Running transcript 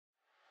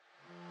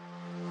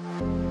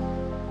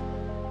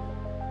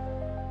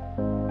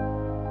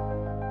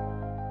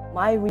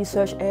My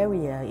research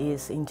area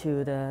is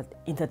into the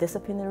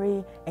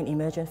interdisciplinary and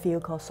emergent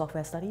field called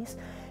software studies,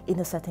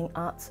 intersecting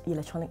arts,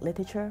 electronic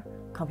literature,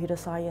 computer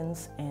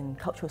science, and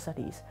cultural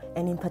studies.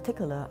 And in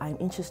particular, I'm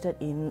interested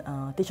in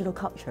digital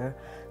culture,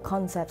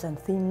 concepts and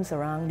themes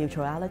around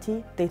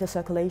neutrality, data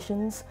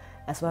circulations,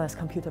 as well as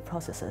computer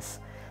processes.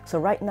 So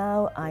right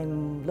now,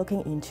 I'm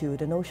looking into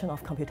the notion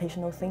of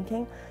computational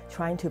thinking,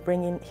 trying to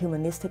bring in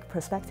humanistic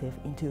perspective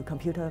into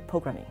computer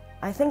programming.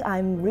 I think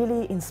I'm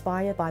really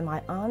inspired by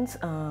my aunt,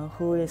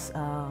 who is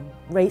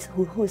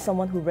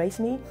someone who raised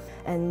me,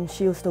 and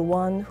she was the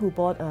one who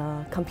bought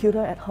a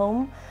computer at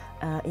home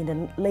in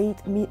the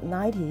late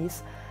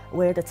mid-90s,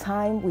 where at the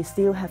time we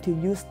still have to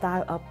use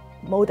dial-up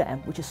modem,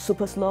 which is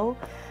super slow,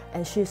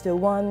 and she's the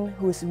one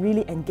who is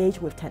really engaged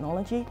with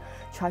technology,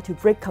 try to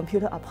break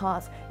computer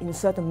apart,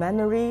 insert the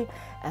memory,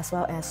 as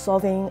well as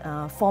solving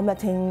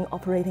formatting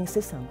operating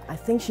system. I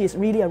think she is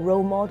really a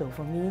role model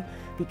for me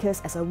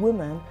because as a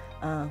woman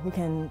who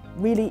can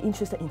really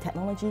interested in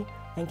technology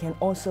and can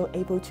also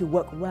able to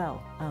work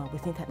well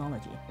within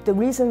technology. The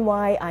reason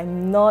why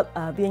I'm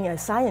not being a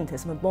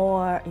scientist but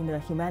more in the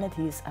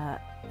humanities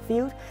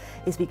field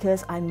is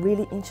because I'm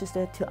really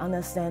interested to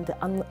understand the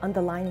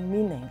underlying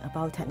meaning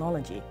about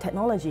technology.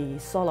 Technology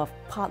is sort of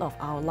part of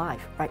our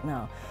life right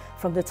now.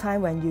 From the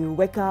time when you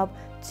wake up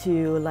to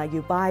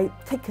you buy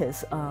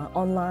tickets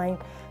online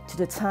to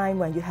the time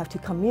when you have to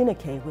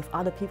communicate with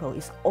other people,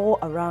 it's all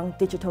around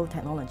digital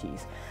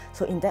technologies.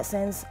 So in that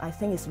sense, I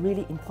think it's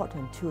really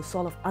important to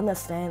sort of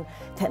understand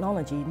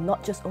technology,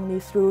 not just only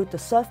through the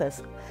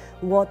surface,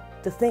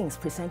 what the things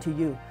present to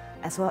you,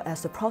 as well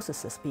as the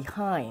processes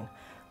behind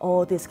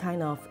all this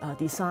kind of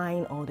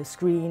design or the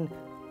screen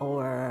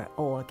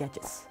or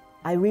gadgets.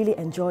 I really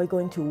enjoy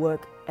going to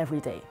work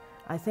every day.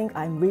 I think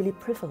I'm really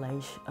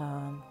privileged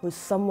with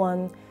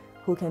someone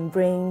who can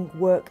bring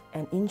work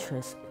and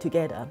interest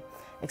together.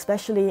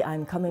 Especially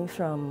I'm coming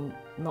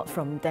not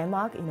from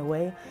Denmark in a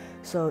way,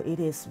 so it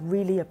is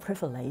really a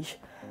privilege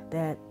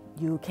that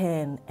you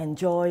can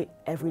enjoy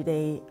every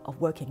day of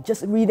working.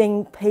 Just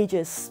reading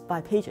pages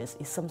by pages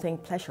is something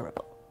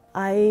pleasurable.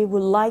 I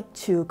would like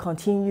to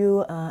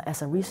continue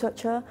as a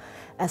researcher,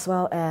 as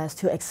well as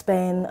to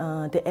expand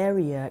the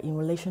area in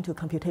relation to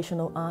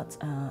computational arts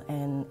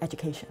and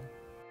education.